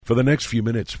For the next few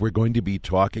minutes, we're going to be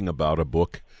talking about a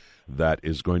book that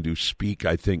is going to speak,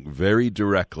 I think, very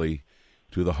directly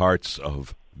to the hearts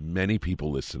of many people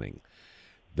listening.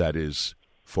 That is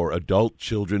for adult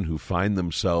children who find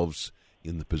themselves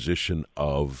in the position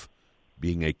of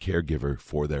being a caregiver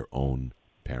for their own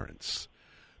parents.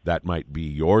 That might be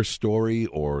your story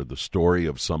or the story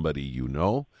of somebody you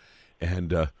know,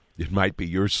 and it might be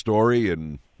your story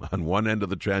and on one end of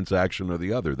the transaction or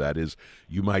the other. That is,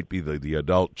 you might be the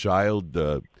adult child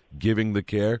giving the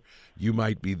care. You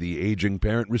might be the aging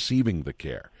parent receiving the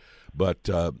care. But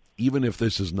even if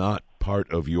this is not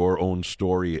part of your own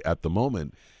story at the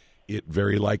moment, it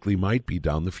very likely might be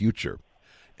down the future.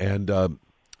 And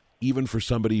even for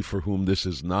somebody for whom this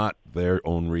is not their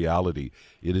own reality,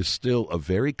 it is still a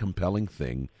very compelling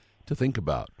thing to think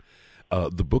about.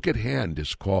 The book at hand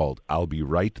is called I'll Be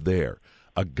Right There,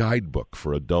 a guidebook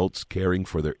for adults caring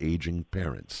for their aging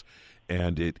parents.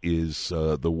 And it is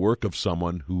the work of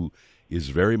someone who is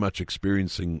very much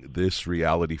experiencing this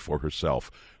reality for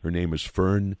herself. Her name is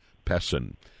Fern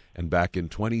Pessin. And back in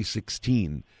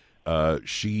 2016,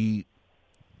 she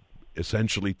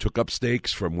essentially took up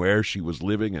stakes from where she was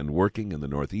living and working in the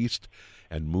Northeast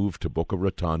and moved to Boca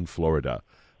Raton, Florida,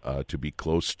 to be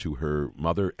close to her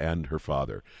mother and her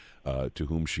father, to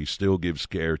whom she still gives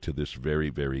care to this very,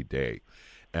 very day.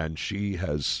 And she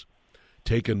has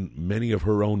taken many of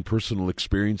her own personal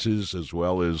experiences as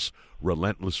well as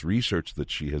relentless research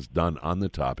that she has done on the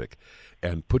topic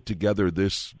and put together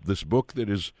this book that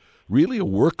is really a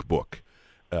workbook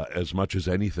as much as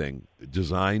anything,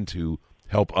 designed to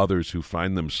help others who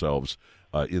find themselves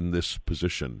in this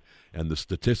position. And the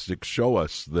statistics show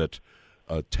us that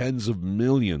tens of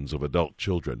millions of adult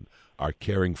children are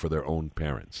caring for their own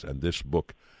parents. And this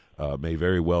book may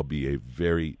very well be a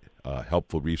very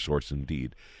helpful resource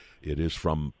indeed. It is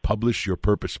from Publish Your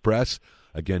Purpose Press,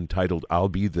 again titled I'll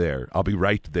Be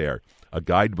Right There, a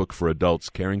guidebook for adults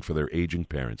caring for their aging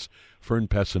parents. Fern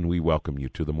Pessin, we welcome you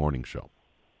to the morning show.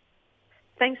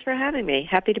 Thanks for having me.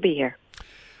 Happy to be here.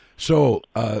 So,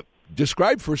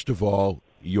 describe first of all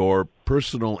your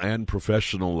personal and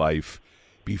professional life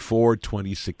before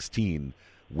 2016,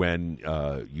 when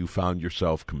you found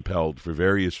yourself compelled for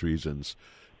various reasons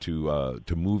to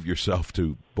move yourself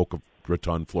to Boca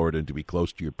Raton, Florida, and to be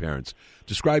close to your parents.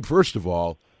 Describe first of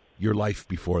all your life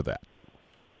before that.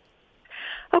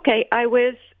 Okay, I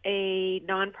was a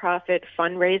nonprofit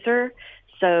fundraiser.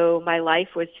 So my life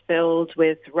was filled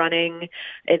with running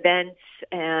events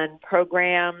and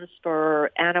programs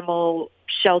for animal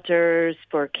shelters,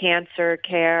 for cancer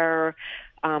care.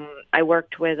 I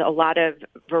worked with a lot of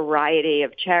variety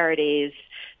of charities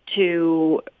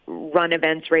to run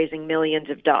events raising millions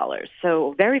of dollars.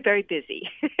 So very, very busy.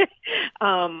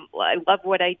 I love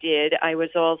what I did. I was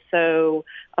also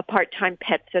a part-time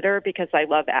pet sitter because I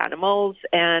love animals,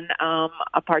 and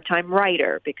a part-time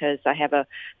writer because I have a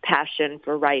passion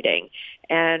for writing.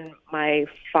 And my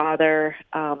father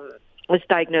was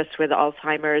diagnosed with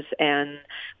Alzheimer's and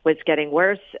was getting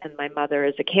worse, and my mother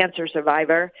is a cancer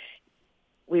survivor.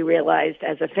 We realized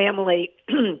as a family,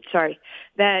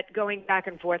 that going back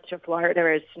and forth to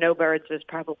Florida as snowbirds was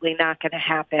probably not going to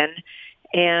happen.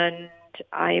 And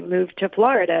I moved to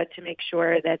Florida to make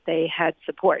sure that they had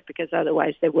support, because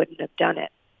otherwise they wouldn't have done it.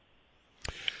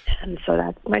 And so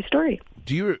that's my story.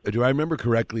 Do I remember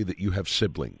correctly that you have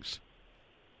siblings?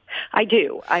 I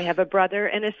do. I have a brother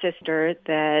and a sister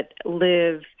that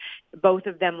both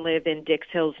of them live in Dix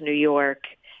Hills, New York,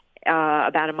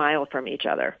 about a mile from each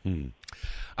other.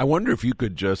 I wonder if you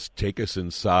could just take us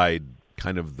inside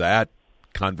kind of that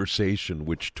conversation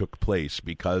which took place,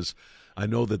 because I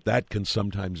know that can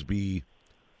sometimes be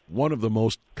one of the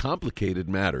most complicated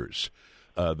matters.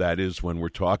 That is, when we're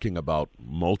talking about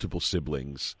multiple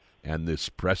siblings and this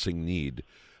pressing need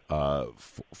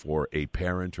for a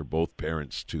parent or both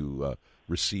parents to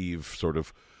receive sort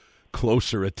of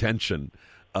closer attention,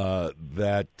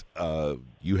 that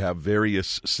you have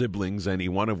various siblings, any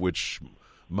one of which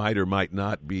might or might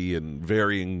not be in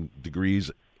varying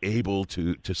degrees able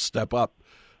to step up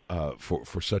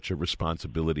for such a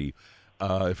responsibility.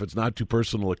 If it's not too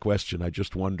personal a question, I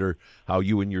just wonder how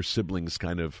you and your siblings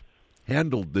kind of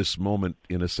handled this moment,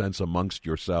 in a sense, amongst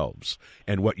yourselves,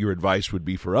 and what your advice would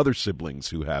be for other siblings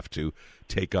who have to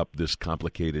take up this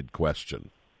complicated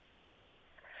question.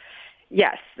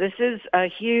 Yes, this is a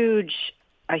huge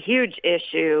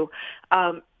issue.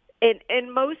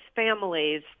 In most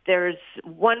families, there's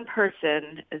one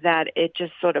person that it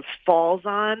just sort of falls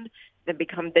on that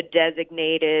become the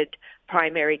designated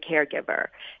primary caregiver.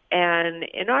 And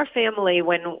in our family,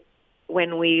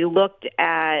 when we looked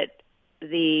at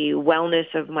the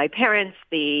wellness of my parents,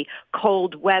 the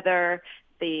cold weather,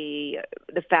 the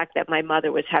fact that my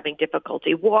mother was having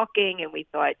difficulty walking, and we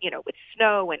thought, with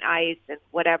snow and ice and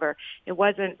whatever, it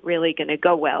wasn't really going to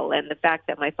go well. And the fact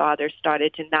that my father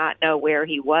started to not know where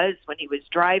he was when he was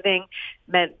driving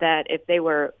meant that if they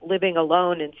were living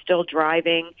alone and still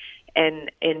driving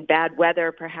and in bad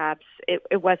weather, perhaps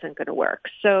it wasn't going to work.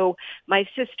 So my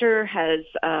sister has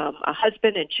a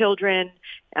husband and children.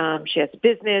 She has a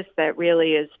business that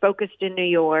really is focused in New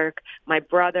York. My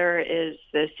brother is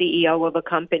the CEO of a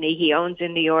company he owns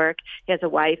in New York. He has a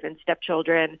wife and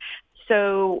stepchildren.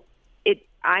 So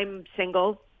I'm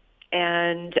single,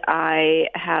 and I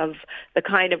have the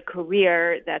kind of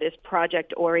career that is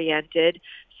project-oriented.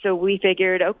 So we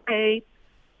figured, okay,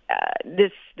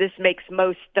 this makes the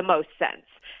most sense.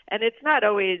 And it's not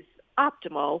always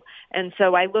optimal. And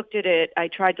so I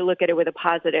tried to look at it with a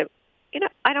positive,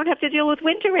 I don't have to deal with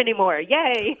winter anymore.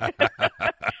 Yay.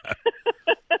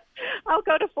 I'll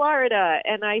go to Florida.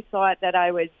 And I thought that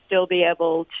I would still be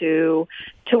able to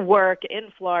work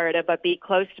in Florida, but be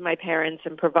close to my parents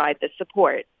and provide the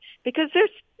support, because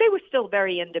they were still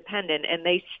very independent, and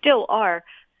they still are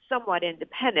somewhat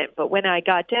independent. But when I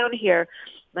got down here,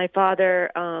 my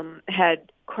father had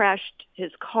crashed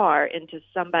his car into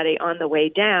somebody on the way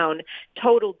down,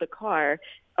 totaled the car,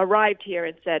 arrived here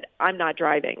and said, I'm not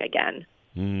driving again.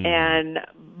 And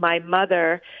my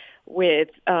mother, with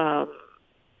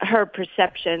her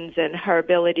perceptions and her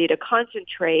ability to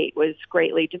concentrate, was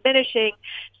greatly diminishing.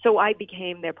 So I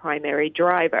became their primary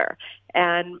driver.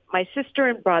 And my sister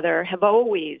and brother have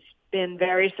always been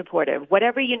very supportive.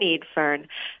 Whatever you need, Fern.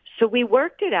 So we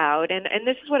worked it out, and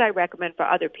this is what I recommend for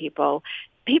other people.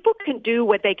 People can do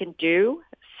what they can do,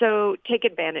 so take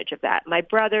advantage of that. My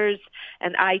brother's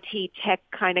an IT tech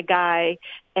kind of guy,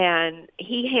 and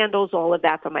he handles all of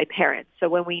that for my parents. So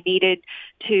when we needed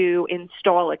to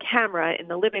install a camera in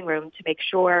the living room to make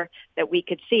sure that we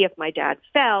could see if my dad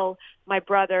fell, my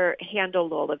brother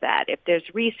handled all of that. If there's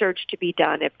research to be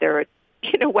done, if there are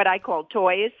what I call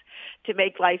toys to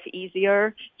make life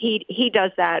easier, he does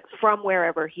that from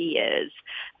wherever he is.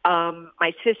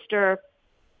 My sister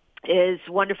is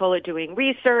wonderful at doing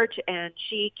research, and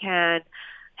she can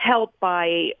help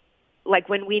by, like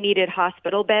when we needed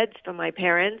hospital beds for my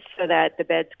parents so that the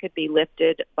beds could be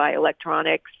lifted by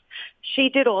electronics, she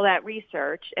did all that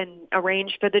research and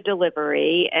arranged for the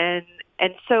delivery. And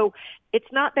so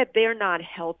it's not that they're not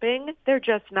helping, they're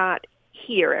just not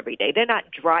here every day. They're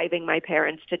not driving my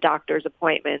parents to doctor's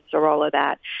appointments or all of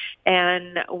that.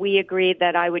 And we agreed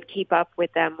that I would keep up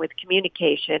with them with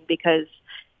communication, because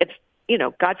if,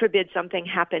 God forbid something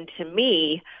happened to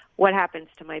me, what happens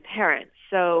to my parents?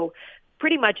 So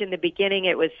pretty much in the beginning,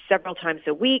 it was several times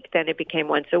a week. Then it became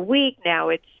once a week. Now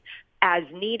it's as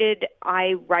needed.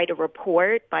 I write a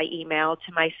report by email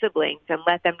to my siblings and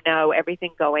let them know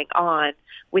everything going on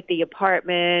with the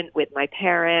apartment, with my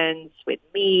parents, with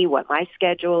me, what my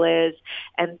schedule is.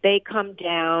 And they come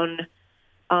down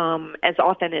as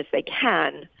often as they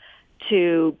can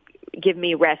to give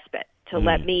me respite, to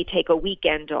let me take a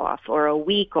weekend off or a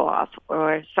week off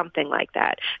or something like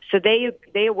that. So they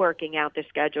are working out the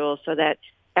schedule so that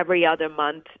every other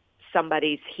month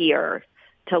somebody's here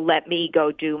to let me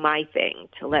go do my thing,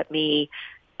 to let me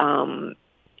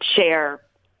share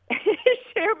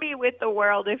me with the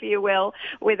world, if you will,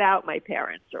 without my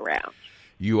parents around.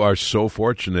 You are so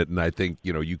fortunate, and I think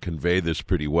you convey this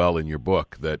pretty well in your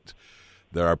book, that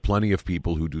there are plenty of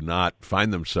people who do not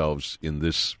find themselves in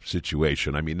this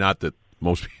situation. I mean, not that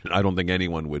I don't think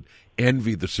anyone would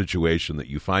envy the situation that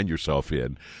you find yourself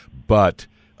in, but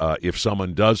if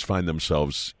someone does find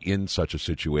themselves in such a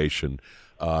situation,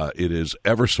 it is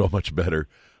ever so much better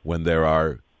when there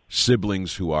are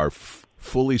siblings who are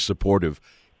fully supportive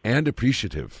and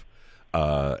appreciative,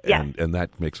 and that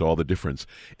makes all the difference.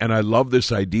 And I love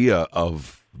this idea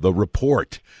of the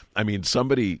report. I mean,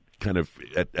 somebody kind of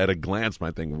at a glance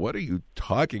might think, what are you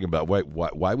talking about?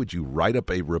 Why would you write up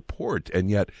a report? And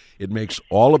yet it makes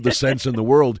all of the sense in the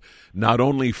world, not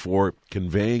only for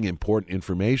conveying important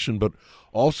information, but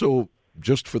also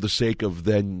just for the sake of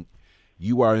then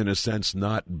you are, in a sense,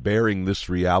 not bearing this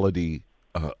reality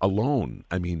alone.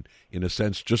 I mean, in a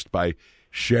sense, just by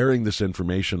sharing this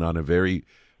information on a very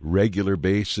regular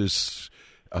basis,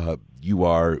 you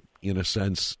are, in a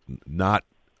sense, not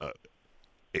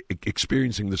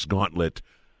experiencing this gauntlet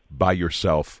by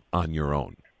yourself on your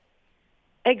own.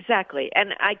 Exactly.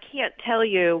 And I can't tell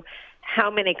you how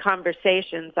many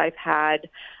conversations I've had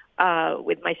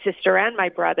with my sister and my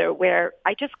brother where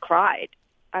I just cried.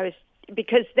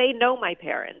 Because they know my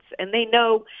parents, and they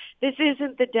know this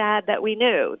isn't the dad that we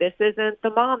knew. This isn't the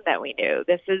mom that we knew.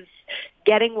 This is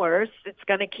getting worse. It's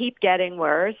going to keep getting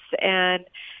worse. And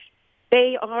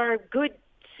they are good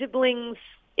siblings,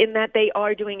 in that they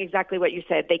are doing exactly what you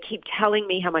said. They keep telling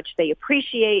me how much they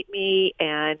appreciate me,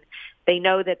 and they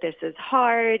know that this is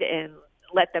hard, and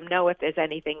let them know if there's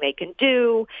anything they can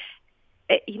do.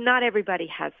 Not everybody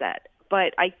has that.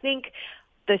 But I think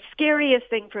the scariest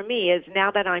thing for me is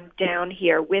now that I'm down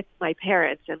here with my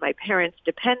parents and my parents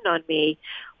depend on me,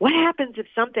 what happens if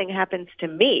something happens to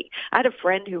me? I had a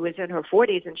friend who was in her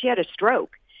 40s and she had a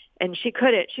stroke, and she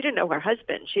didn't know her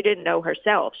husband. She didn't know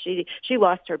herself. She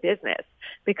lost her business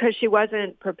because she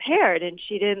wasn't prepared, and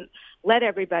she didn't let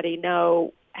everybody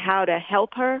know how to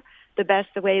help her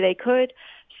the way they could.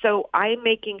 So I'm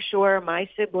making sure my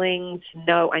siblings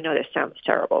know, I know this sounds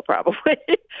terrible probably,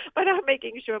 but I'm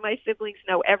making sure my siblings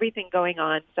know everything going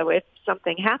on. So if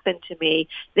something happened to me,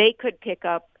 they could pick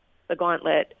up the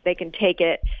gauntlet, they can take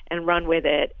it and run with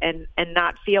it and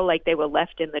not feel like they were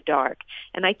left in the dark.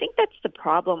 And I think that's the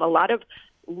problem. A lot of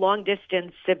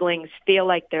long-distance siblings feel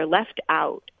like they're left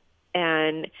out,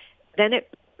 and then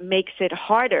it makes it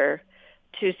harder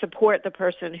to support the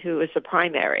person who is the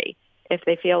primary if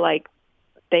they feel like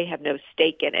they have no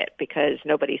stake in it because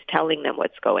nobody's telling them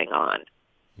what's going on.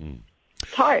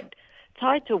 It's hard. It's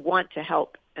hard to want to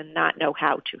help and not know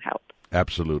how to help.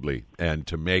 Absolutely. And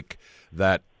to make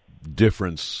that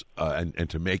difference and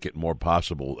to make it more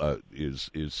possible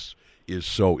is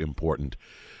so important.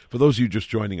 For those of you just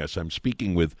joining us, I'm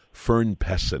speaking with Fern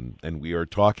Pessin, and we are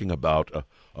talking about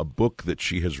a book that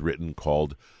she has written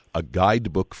called A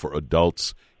Guidebook for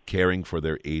Adults Caring for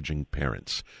Their Aging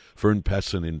Parents. Fern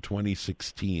Pessin in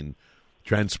 2016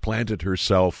 transplanted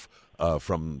herself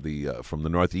from the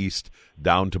Northeast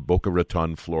down to Boca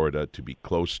Raton, Florida, to be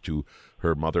close to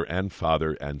her mother and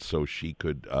father, and so she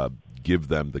could give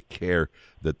them the care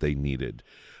that they needed.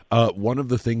 One of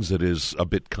the things that is a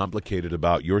bit complicated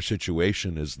about your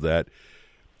situation is that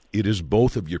it is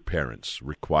both of your parents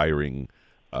requiring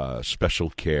special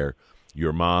care.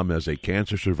 Your mom as a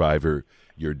cancer survivor,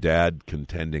 your dad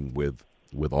contending with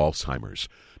Alzheimer's.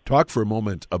 Talk for a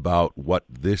moment about what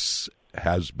this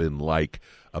has been like,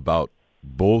 about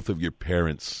both of your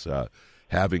parents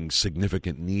having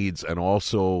significant needs and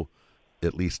also,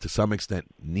 at least to some extent,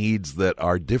 needs that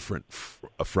are different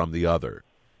from the other.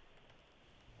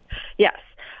 Yes.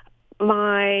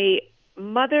 My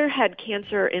mother had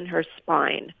cancer in her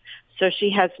spine, so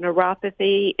she has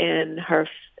neuropathy in her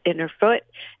foot,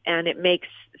 and it makes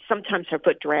sometimes her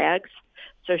foot drags,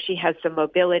 so she has some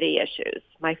mobility issues.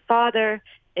 My father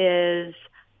is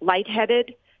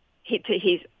lightheaded.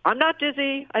 I'm not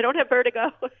dizzy. I don't have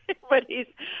vertigo, but he's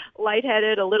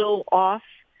lightheaded, a little off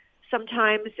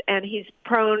sometimes, and he's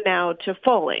prone now to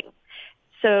falling.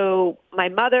 So my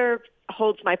mother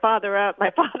holds my father up.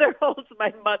 My father holds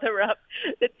my mother up.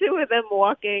 The two of them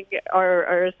walking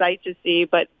are a sight to see,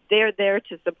 but they're there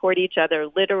to support each other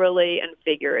literally and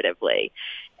figuratively.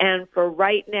 And for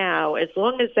right now, as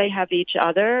long as they have each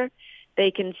other,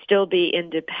 they can still be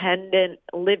independent,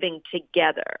 living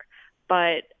together.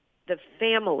 But the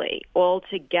family all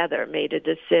together made a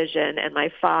decision, and my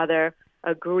father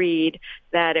agreed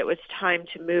that it was time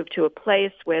to move to a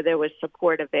place where there was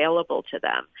support available to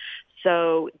them.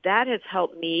 So that has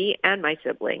helped me and my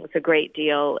siblings a great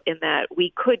deal in that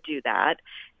we could do that.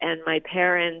 And my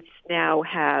parents now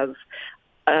have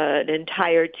an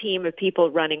entire team of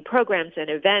people running programs and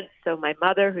events. So my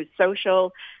mother, who's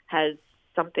social, has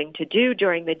something to do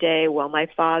during the day, while my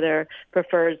father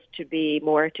prefers to be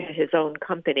more to his own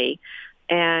company.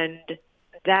 And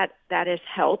that has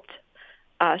helped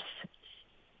us.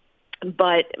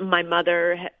 But my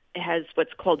mother has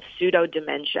what's called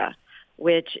pseudo-dementia,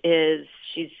 which is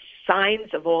she's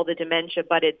signs of all the dementia,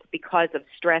 but it's because of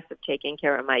stress of taking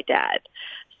care of my dad.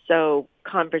 So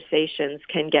conversations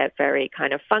can get very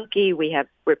kind of funky. We have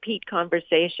repeat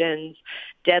conversations,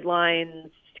 deadlines,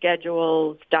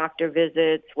 schedules, doctor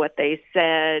visits, what they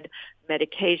said,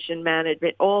 medication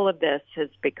management. All of this has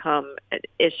become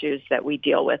issues that we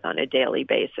deal with on a daily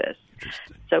basis.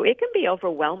 So it can be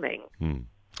overwhelming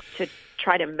to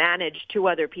try to manage two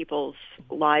other people's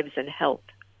lives and health.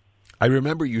 I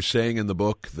remember you saying in the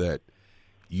book that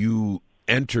you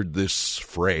entered this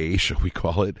fray, shall we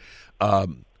call it,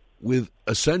 with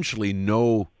essentially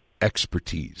no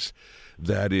expertise.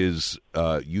 That is,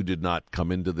 you did not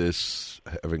come into this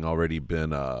having already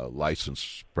been a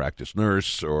licensed practice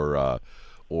nurse or a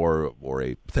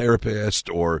therapist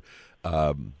or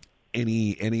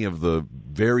any of the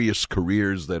various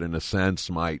careers that, in a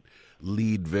sense, might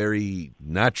lead very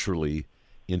naturally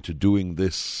into doing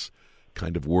this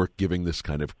kind of work, giving this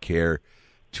kind of care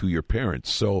to your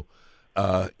parents. So,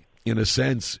 in a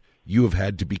sense, you have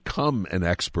had to become an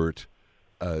expert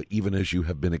even as you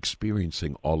have been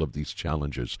experiencing all of these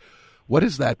challenges. What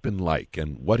has that been like,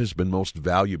 and what has been most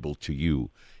valuable to you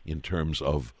in terms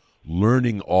of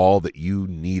learning all that you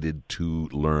needed to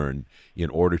learn in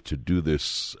order to do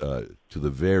this to the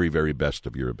very, very best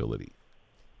of your ability?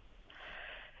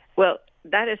 Well,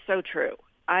 that is so true.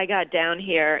 I got down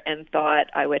here and thought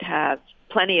I would have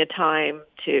plenty of time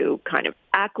to kind of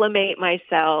acclimate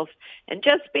myself and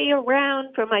just be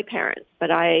around for my parents. But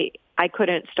I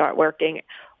couldn't start working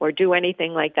or do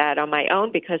anything like that on my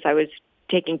own because I was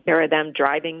taking care of them,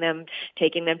 driving them,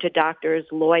 taking them to doctors,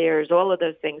 lawyers, all of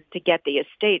those things to get the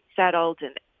estate settled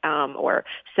and or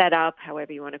set up,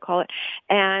 however you want to call it.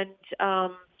 And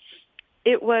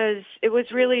it was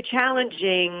really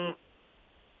challenging.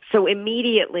 So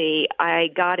immediately I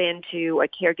got into a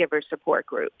caregiver support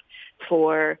group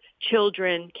for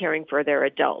children caring for their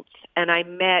adults. And I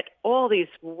met all these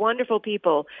wonderful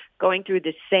people going through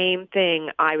the same thing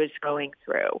I was going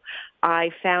through. I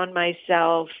found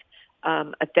myself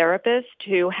a therapist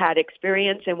who had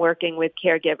experience in working with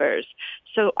caregivers.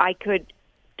 So I could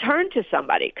turn to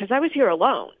somebody because I was here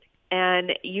alone.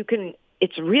 And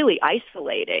it's really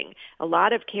isolating. A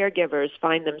lot of caregivers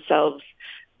find themselves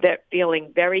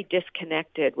feeling very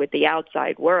disconnected with the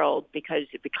outside world because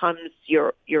it becomes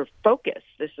your focus.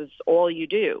 This is all you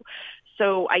do.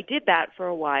 So I did that for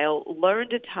a while,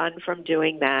 learned a ton from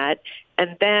doing that,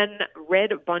 and then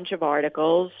read a bunch of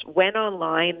articles, went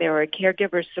online. There are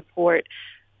caregiver support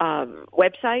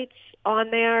websites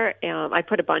on there. I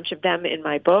put a bunch of them in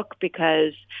my book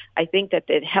because I think that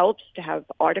it helps to have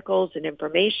articles and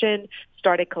information.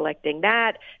 Started collecting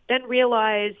that, then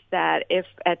realized that if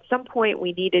at some point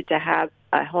we needed to have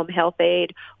a home health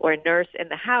aide or a nurse in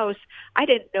the house, I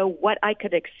didn't know what I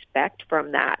could expect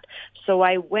from that. So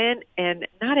I went, and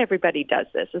not everybody does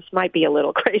this. This might be a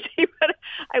little crazy, but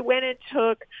I went and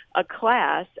took a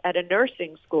class at a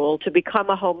nursing school to become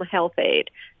a home health aide.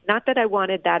 Not that I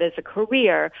wanted that as a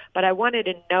career, but I wanted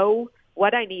to know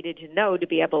what I needed to know to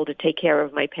be able to take care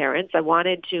of my parents. I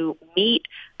wanted to meet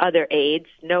other aides,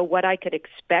 know what I could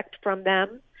expect from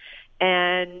them.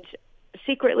 And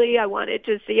secretly, I wanted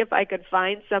to see if I could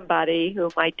find somebody who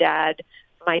my dad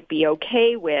might be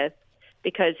okay with,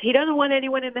 because he doesn't want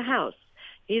anyone in the house.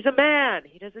 He's a man.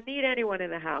 He doesn't need anyone in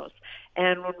the house.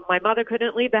 And my mother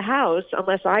couldn't leave the house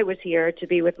unless I was here to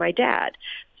be with my dad.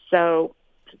 So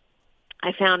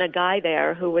I found a guy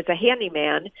there who was a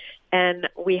handyman, and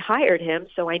we hired him.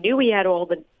 So I knew he had all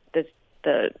the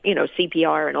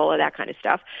CPR and all of that kind of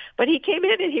stuff. But he came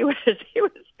in and he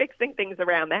was fixing things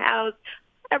around the house.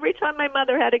 Every time my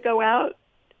mother had to go out,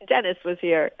 Dennis was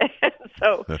here. And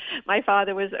so my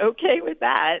father was okay with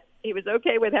that. He was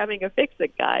okay with having a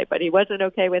fix-it guy, but he wasn't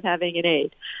okay with having an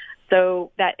aide.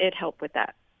 So that it helped with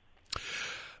that.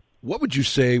 What would you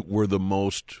say were the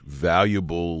most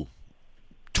valuable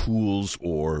tools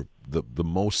or the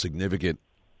most significant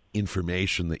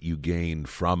information that you gained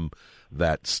from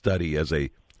that study as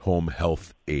a home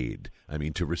health aide? I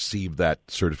mean, to receive that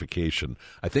certification,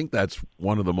 I think that's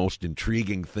one of the most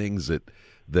intriguing things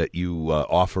that you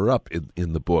offer up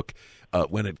in the book.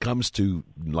 When it comes to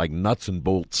like nuts and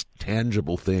bolts,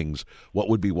 tangible things, what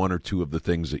would be one or two of the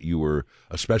things that you were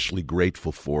especially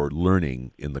grateful for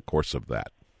learning in the course of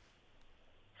that?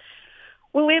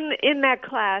 Well, in that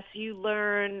class, you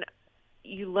learn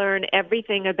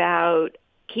everything about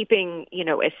keeping,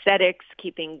 aesthetics,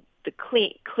 keeping the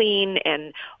clean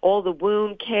and all the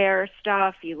wound care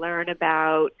stuff. You learn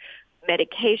about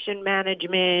medication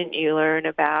management. You learn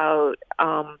about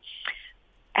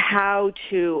how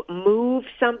to move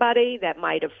somebody that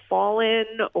might have fallen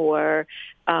or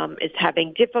is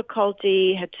having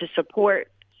difficulty, to support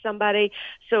somebody.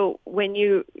 So when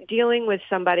you're dealing with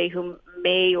somebody who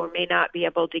may or may not be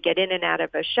able to get in and out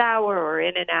of a shower or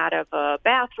in and out of a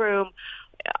bathroom,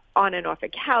 on and off a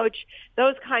couch,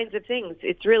 those kinds of things,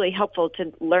 it's really helpful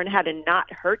to learn how to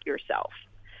not hurt yourself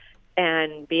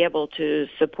and be able to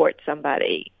support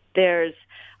somebody. There's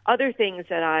other things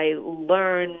that I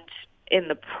learned in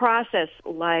the process,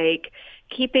 like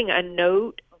keeping a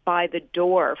note by the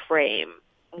door frame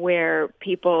where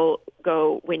people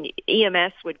go when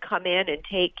EMS would come in and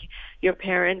take your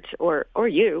parent or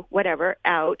you, whatever,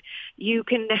 out. You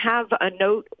can have a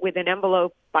note with an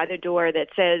envelope by the door that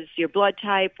says your blood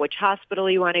type, which hospital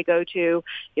you want to go to,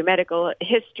 your medical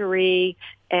history,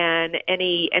 and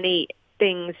any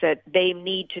things that they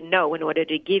need to know in order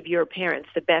to give your parents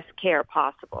the best care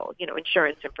possible,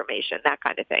 insurance information, that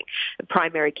kind of thing, the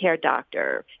primary care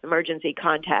doctor, emergency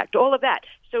contact, all of that.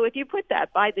 So if you put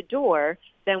that by the door,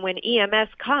 then when EMS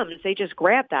comes, they just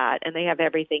grab that and they have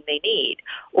everything they need.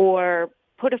 Or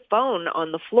put a phone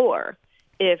on the floor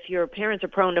if your parents are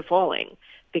prone to falling.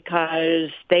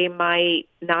 because they might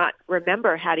not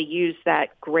remember how to use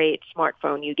that great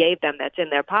smartphone you gave them that's in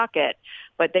their pocket,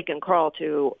 but they can crawl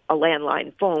to a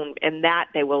landline phone, and that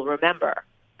they will remember.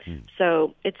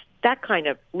 So it's that kind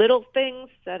of little things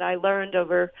that I learned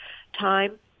over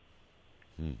time.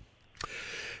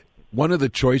 One of the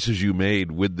choices you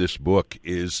made with this book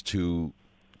is to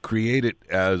create it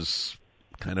as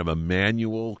kind of a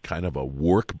manual, kind of a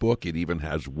workbook. It even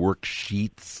has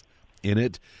worksheets in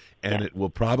it, and it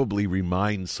will probably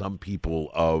remind some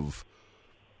people of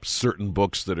certain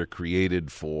books that are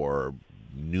created for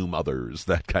new mothers,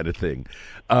 that kind of thing.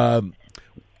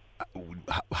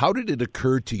 How did it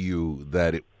occur to you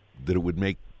that it would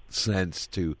make sense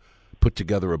to put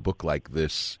together a book like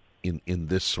this in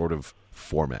this sort of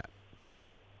format?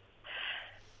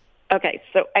 Okay,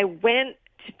 so I went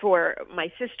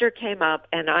my sister came up,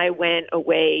 and I went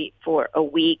away for a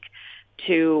week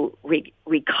to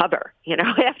recover.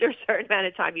 After a certain amount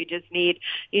of time, you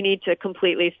need to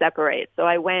completely separate. So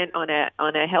I went on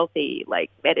a healthy, like,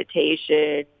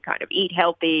 meditation, kind of eat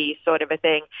healthy sort of a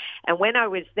thing. And when I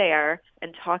was there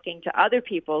and talking to other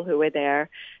people who were there,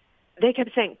 they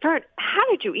kept saying, "Fern, how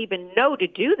did you even know to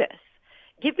do this?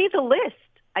 Give me the list.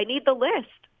 I need the list."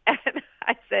 And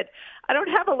I said, "I don't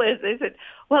have a list." They said,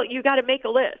 "Well, you got to make a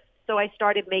list." So I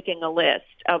started making a list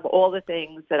of all the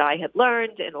things that I had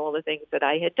learned and all the things that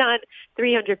I had done.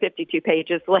 352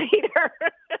 pages later.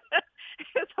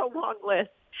 It's a long list.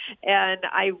 And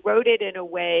I wrote it in a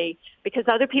way because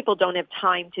other people don't have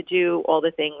time to do all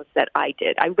the things that I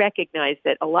did. I recognize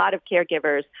that a lot of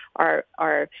caregivers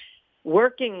are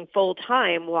working full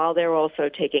time while they're also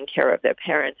taking care of their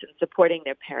parents and supporting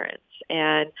their parents.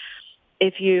 And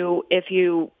if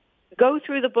you go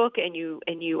through the book and you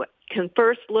can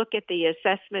first look at the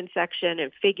assessment section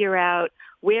and figure out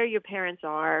where your parents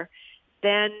are,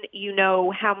 then you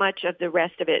know how much of the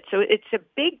rest of it. So it's a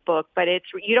big book, but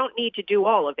you don't need to do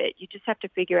all of it. You just have to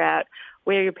figure out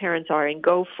where your parents are and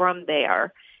go from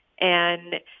there.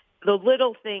 And the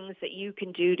little things that you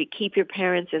can do to keep your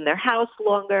parents in their house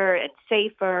longer and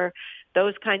safer,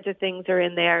 those kinds of things are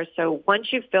in there. So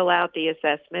once you fill out the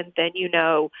assessment, then you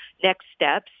know next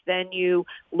steps. Then you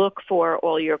look for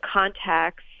all your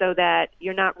contacts so that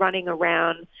you're not running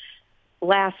around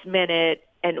last minute.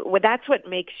 And that's what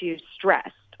makes you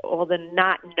stressed, all the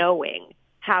not knowing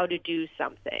how to do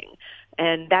something.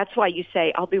 And that's why you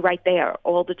say, "I'll be right there,"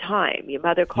 all the time. Your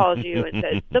mother calls you and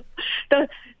says,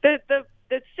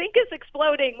 the sink is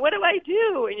exploding. What do I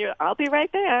do? And "I'll be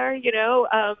right there."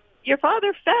 Your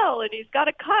father fell and he's got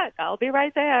a cut. I'll be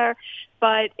right there.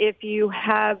 But if you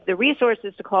have the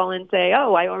resources to call and say,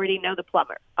 "Oh, I already know the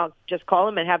plumber," I'll just call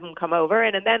him and have him come over,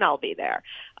 and then I'll be there.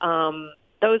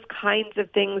 Those kinds of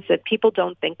things that people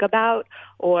don't think about.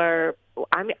 Or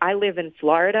I live in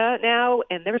Florida now,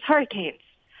 and there's hurricanes.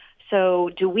 So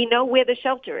do we know where the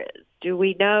shelter is? Do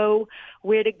we know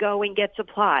where to go and get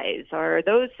supplies? Are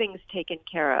those things taken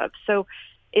care of? So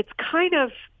it's kind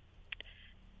of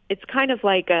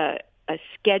like a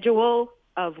schedule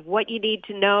of what you need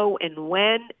to know and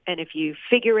when, and if you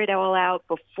figure it all out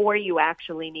before you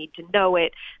actually need to know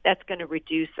it, that's going to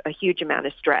reduce a huge amount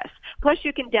of stress. Plus,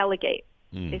 you can delegate.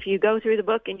 If you go through the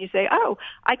book and you say, "Oh,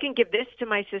 I can give this to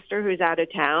my sister who's out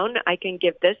of town. I can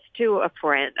give this to a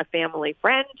friend, a family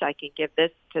friend. I can give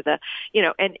this to the,"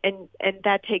 and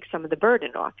that takes some of the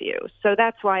burden off you. So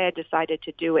that's why I decided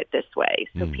to do it this way,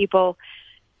 so people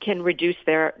can reduce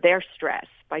their stress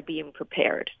by being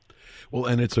prepared. Well,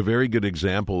 and it's a very good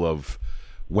example of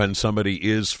when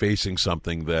somebody is facing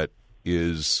something that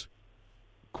is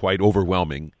quite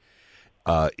overwhelming.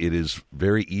 It is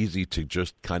very easy to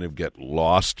just kind of get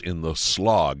lost in the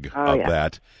slog of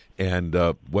that. And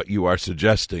what you are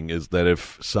suggesting is that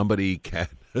if somebody can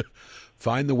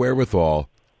find the wherewithal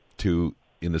to,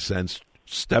 in a sense,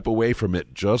 step away from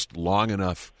it just long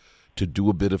enough to do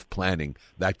a bit of planning,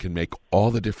 that can make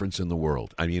all the difference in the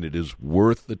world. I mean, it is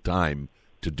worth the time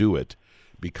to do it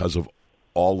because of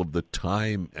all of the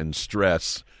time and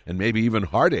stress and maybe even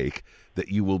heartache that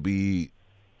you will be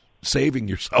saving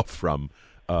yourself from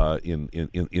in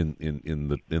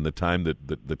the time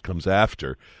that comes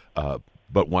after.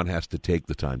 But one has to take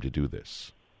the time to do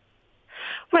this.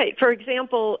 Right. For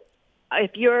example,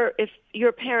 if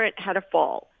your parent had a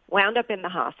fall, wound up in the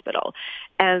hospital,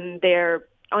 and they're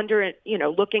under,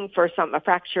 looking for a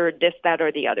fractured this, that,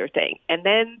 or the other thing, and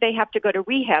then they have to go to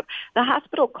rehab, the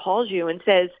hospital calls you and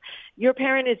says, "Your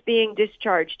parent is being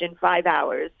discharged in 5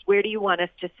 hours. Where do you want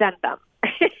us to send them?"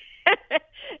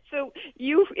 So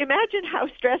you imagine how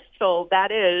stressful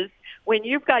that is when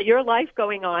you've got your life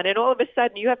going on and all of a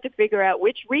sudden you have to figure out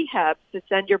which rehabs to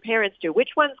send your parents to, which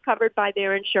one's covered by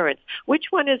their insurance, which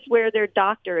one is where their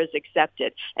doctor is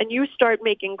accepted, and you start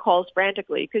making calls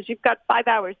frantically because you've got 5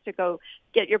 hours to go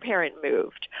get your parent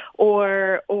moved,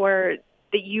 or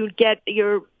that you get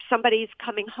somebody's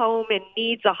coming home and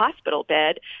needs a hospital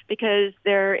bed because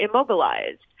they're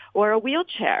immobilized, or a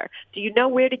wheelchair. Do you know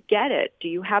where to get it? Do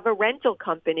you have a rental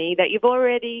company that you've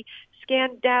already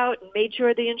scanned out and made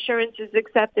sure the insurance is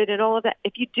accepted and all of that?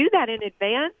 If you do that in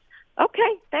advance,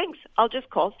 okay, thanks. I'll just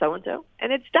call so-and-so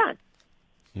and it's done.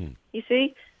 You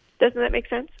see? Doesn't that make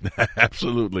sense?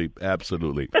 Absolutely.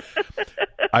 Absolutely.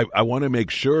 I want to make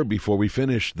sure before we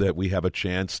finish that we have a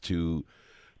chance to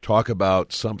talk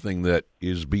about something that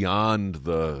is beyond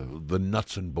the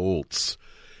nuts and bolts,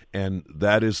 and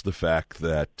that is the fact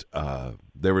that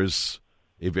there is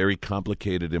a very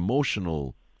complicated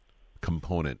emotional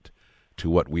component to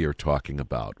what we are talking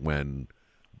about when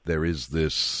there is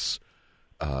this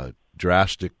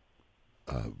drastic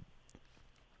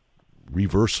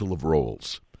reversal of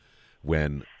roles,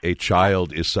 when a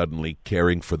child is suddenly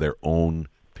caring for their own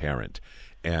parent,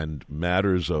 and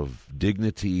matters of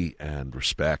dignity and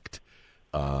respect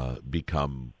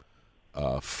become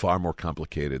far more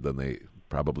complicated than they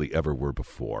probably ever were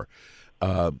before.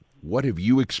 What have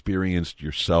you experienced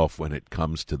yourself when it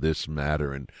comes to this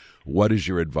matter, and what is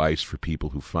your advice for people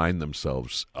who find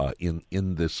themselves in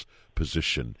this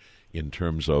position in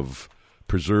terms of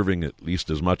preserving, at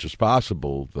least as much as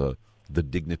possible, the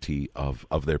dignity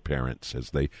of their parents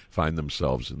as they find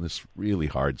themselves in this really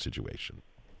hard situation?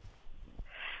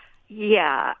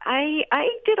 Yeah, I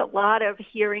did a lot of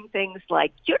hearing things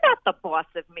like, "You're not the boss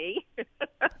of me.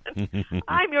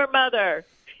 I'm your mother.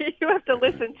 You have to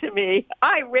listen to me.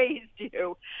 I raised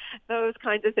you." Those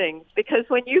kinds of things. Because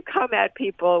when you come at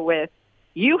people with,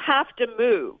 "You have to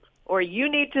move," or "You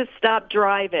need to stop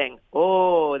driving,"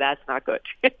 oh, that's not good.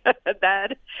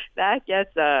 that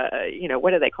gets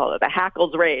what do they call it? The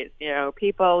hackles raised.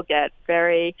 People get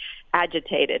very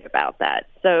agitated about that.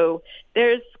 So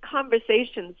there's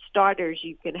conversation starters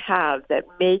you can have that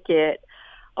make it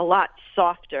a lot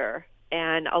softer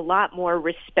and a lot more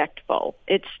respectful.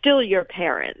 It's still your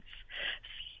parents.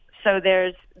 So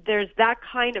there's that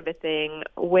kind of a thing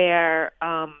where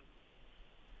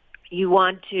you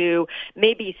want to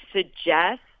maybe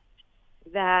suggest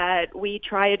that we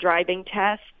try a driving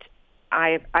test.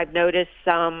 I've noticed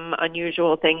some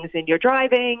unusual things in your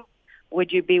driving.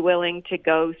 Would you be willing to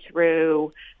go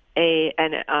through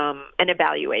an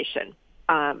evaluation?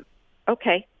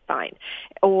 Okay, fine.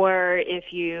 Or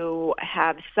if you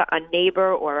have a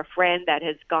neighbor or a friend that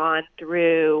has gone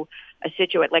through a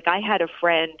situation, like I had a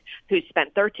friend who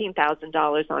spent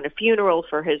 $13,000 on a funeral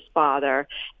for his father,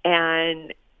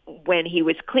 and when he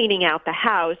was cleaning out the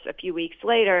house a few weeks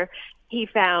later, he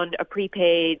found a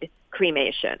prepaid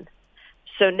cremation.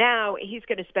 So now he's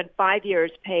going to spend 5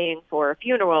 years paying for a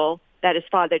funeral that his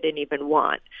father didn't even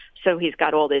want. So he's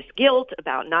got all this guilt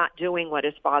about not doing what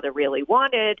his father really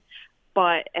wanted,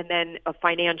 and then a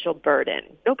financial burden.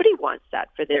 Nobody wants that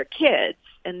for their kids,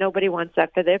 and nobody wants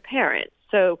that for their parents.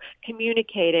 So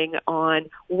communicating on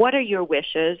what are your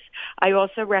wishes. I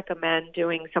also recommend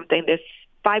doing something, this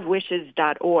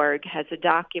 5wishes.org has a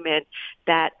document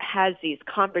that has these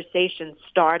conversation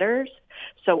starters.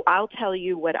 So I'll tell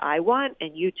you what I want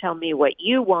and you tell me what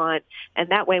you want. And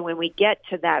that way when we get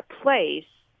to that place,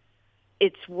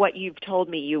 it's what you've told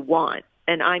me you want.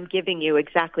 And I'm giving you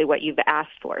exactly what you've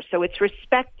asked for. So it's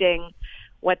respecting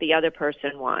what the other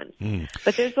person wants.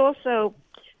 But there's also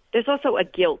a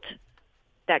guilt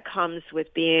that comes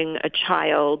with being a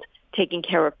child, taking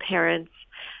care of parents,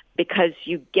 because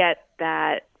you get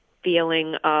that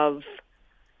feeling of,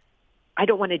 I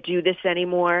don't want to do this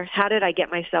anymore. How did I get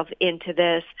myself into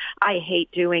this? I hate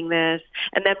doing this.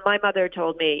 And then my mother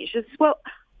told me, she says, well,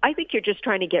 I think you're just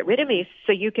trying to get rid of me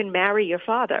so you can marry your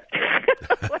father.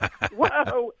 Like,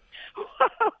 whoa,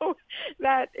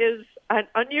 that is an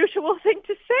unusual thing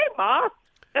to say, Mom.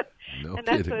 No and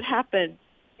that's kidding. what happened.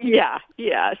 Yeah.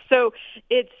 So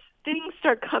things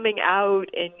start coming out,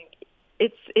 and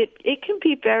it can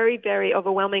be very, very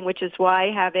overwhelming, which is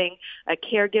why having a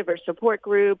caregiver support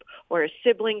group or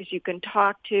siblings you can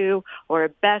talk to or a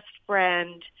best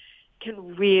friend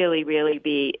can really, really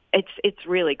be, it's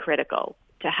really critical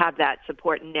to have that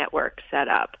support network set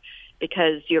up,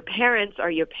 because your parents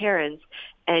are your parents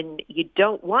and you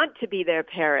don't want to be their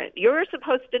parent. You're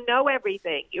supposed to know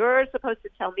everything. You're supposed to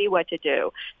tell me what to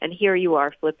do. And here you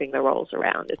are flipping the roles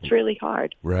around. It's really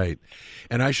hard. Right.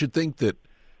 And I should think that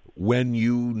when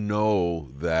you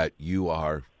know that you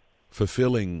are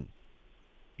fulfilling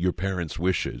your parents'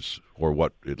 wishes, or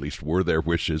what at least were their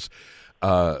wishes,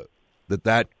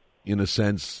 that in a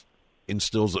sense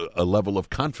instills a level of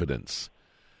confidence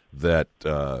that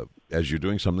as you're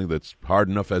doing something that's hard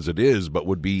enough as it is, but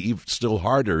would be still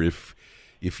harder if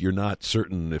you're not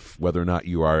certain whether or not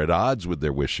you are at odds with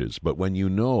their wishes. But when you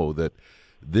know that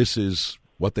this is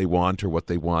what they want or what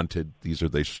they wanted, these are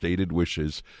their stated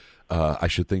wishes, I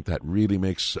should think that really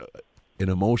makes an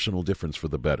emotional difference for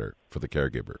the better, for the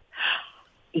caregiver.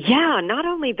 Yeah, not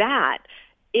only that,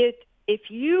 if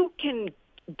you can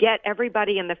get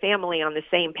everybody in the family on the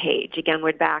same page, again,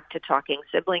 we're back to talking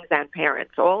siblings and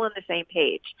parents, all on the same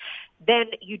page, then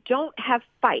you don't have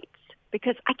fights.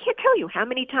 Because I can't tell you how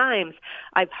many times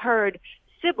I've heard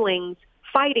siblings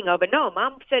fighting over, no,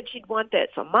 mom said she'd want this,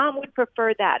 or mom would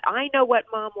prefer that. I know what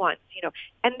mom wants,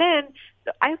 And then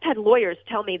I've had lawyers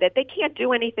tell me that they can't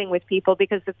do anything with people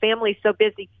because the family's so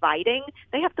busy fighting,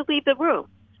 they have to leave the room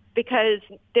because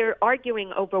they're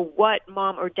arguing over what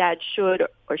mom or dad should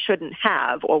or shouldn't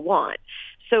have or want.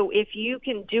 So if you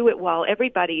can do it while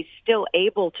everybody's still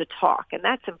able to talk, and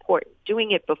that's important,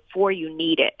 doing it before you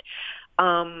need it,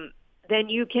 then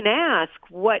you can ask,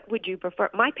 what would you prefer?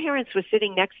 My parents were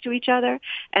sitting next to each other,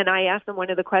 and I asked them one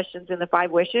of the questions in the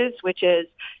 5 wishes, which is,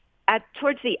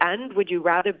 towards the end, would you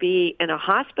rather be in a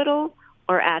hospital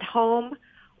or at home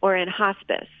or in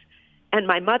hospice? And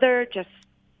my mother just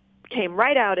came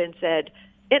right out and said,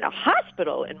 in a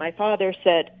hospital. And my father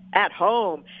said, at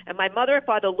home. And my mother and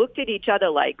father looked at each other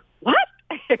like, what?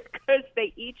 Because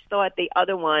they each thought the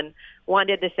other one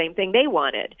wanted the same thing they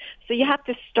wanted. So you have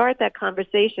to start that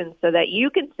conversation so that you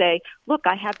can say, look,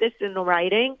 I have this in the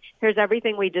writing. Here's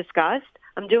everything we discussed.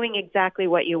 I'm doing exactly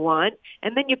what you want.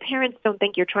 And then your parents don't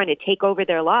think you're trying to take over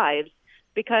their lives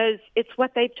because it's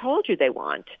what they've told you they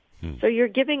want. So you're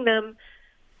giving them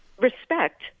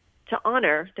respect to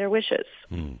honor their wishes.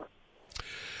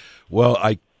 Well,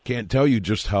 I can't tell you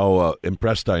just how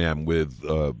impressed I am with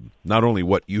not only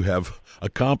what you have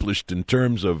accomplished in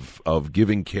terms of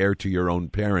giving care to your own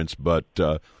parents, but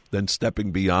then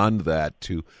stepping beyond that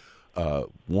to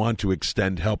want to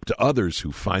extend help to others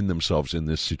who find themselves in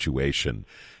this situation.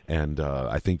 And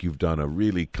I think you've done a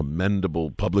really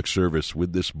commendable public service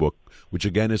with this book, which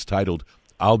again is titled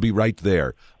I'll Be Right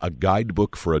There, a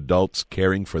guidebook for adults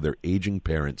caring for their aging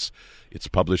parents. It's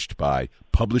published by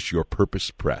Publish Your Purpose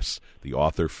Press, the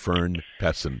author Fern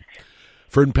Pessin.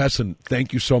 Fern Pessin,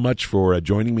 thank you so much for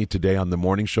joining me today on The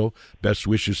Morning Show. Best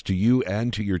wishes to you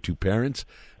and to your 2 parents,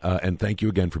 and thank you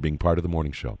again for being part of The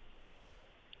Morning Show.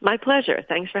 My pleasure.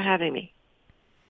 Thanks for having me.